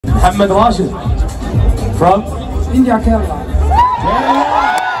Hamad Al-Amari from India, Kerala.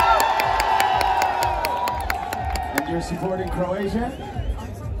 And you're supporting Croatia?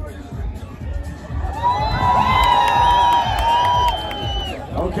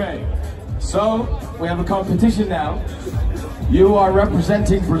 Okay, so we have a competition now. You are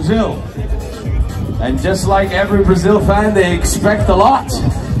representing Brazil. And just like every Brazil fan, they expect a lot.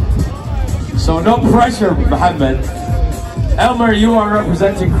 So no pressure, Mohammed. Elmer, you are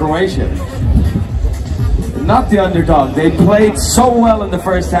representing Croatia. Not the underdog. They played so well in the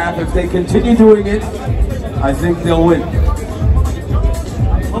first half. If they continue doing it, I think they'll win.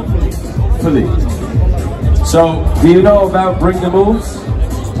 Hopefully. So, do you know about Bring the Moves?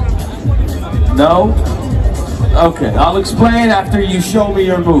 No? Okay, I'll explain after you show me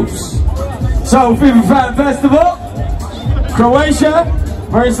your moves. So, FIFA Fan Festival, Croatia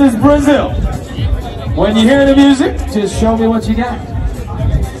versus Brazil. When you hear the music, just show me what you got.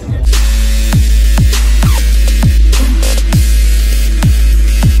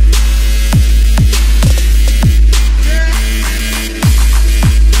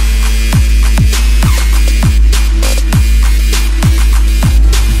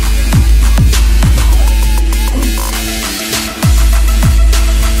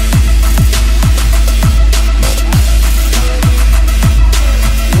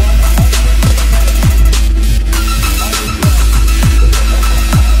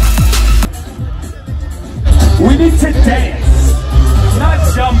 We need to dance, not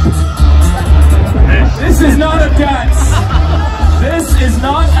jump. This is not a dance. This is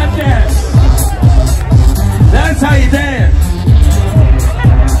not a dance. That's how you dance.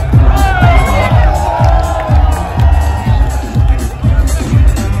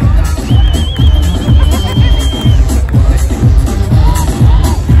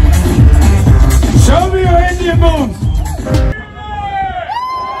 Show me your Indian moves.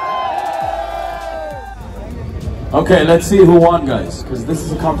 Okay, let's see who won, guys, because this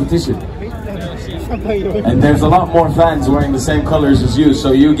is a competition. And there's a lot more fans wearing the same colors as you,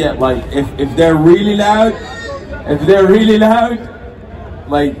 so you get like, if they're really loud,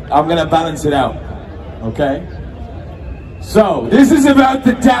 like, I'm gonna balance it out, okay? So, this is about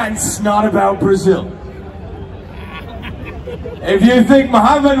the dance, not about Brazil. If you think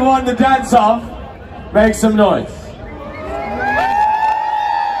Mohammed won the dance-off, make some noise.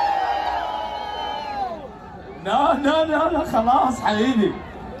 No, خلاص حبيبي.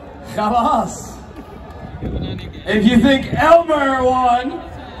 خلاص. If you think Elmer won,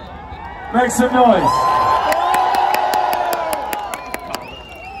 make some noise.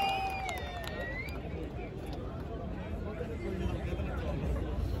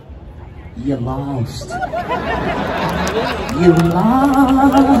 You lost. You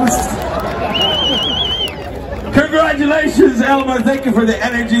lost. Congratulations, Elmer. Thank you for the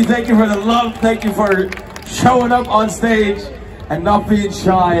energy. Thank you for the love. Thank you for showing up on stage and not being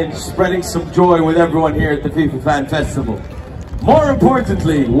shy and spreading some joy with everyone here at the FIFA Fan Festival. More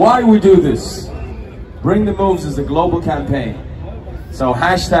importantly, why we do this. Bring the Moves is a global campaign. So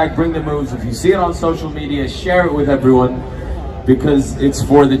hashtag Bring the Moves. If you see it on social media, share it with everyone, because it's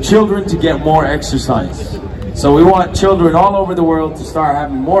for the children to get more exercise. So we want children all over the world to start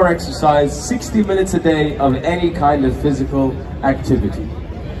having more exercise, 60 minutes a day of any kind of physical activity.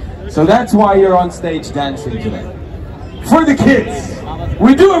 So that's why you're on stage dancing today. For the kids.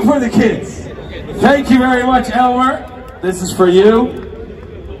 We do it for the kids. Thank you very much, Elmer. This is for you.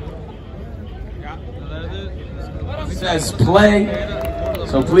 It says play.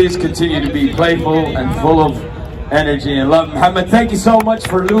 So please continue to be playful and full of energy and love. Mohammed, thank you so much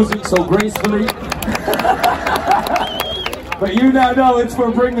for losing so gracefully. But you now know it's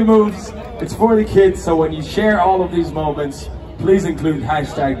for Bring the Moves. It's for the kids. So when you share all of these moments, please include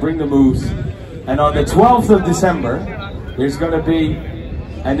hashtag Bring the Moves. And on the 12th of December, there's going to be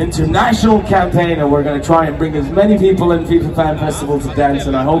an international campaign, and we're going to try and bring as many people in FIFA Fan Festival to dance,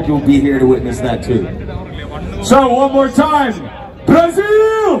 and I hope you'll be here to witness that too. So one more time,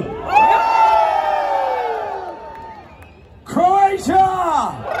 Brazil! Croatia!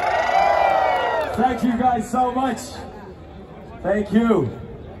 Thank you guys so much. Thank you.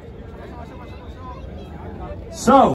 So.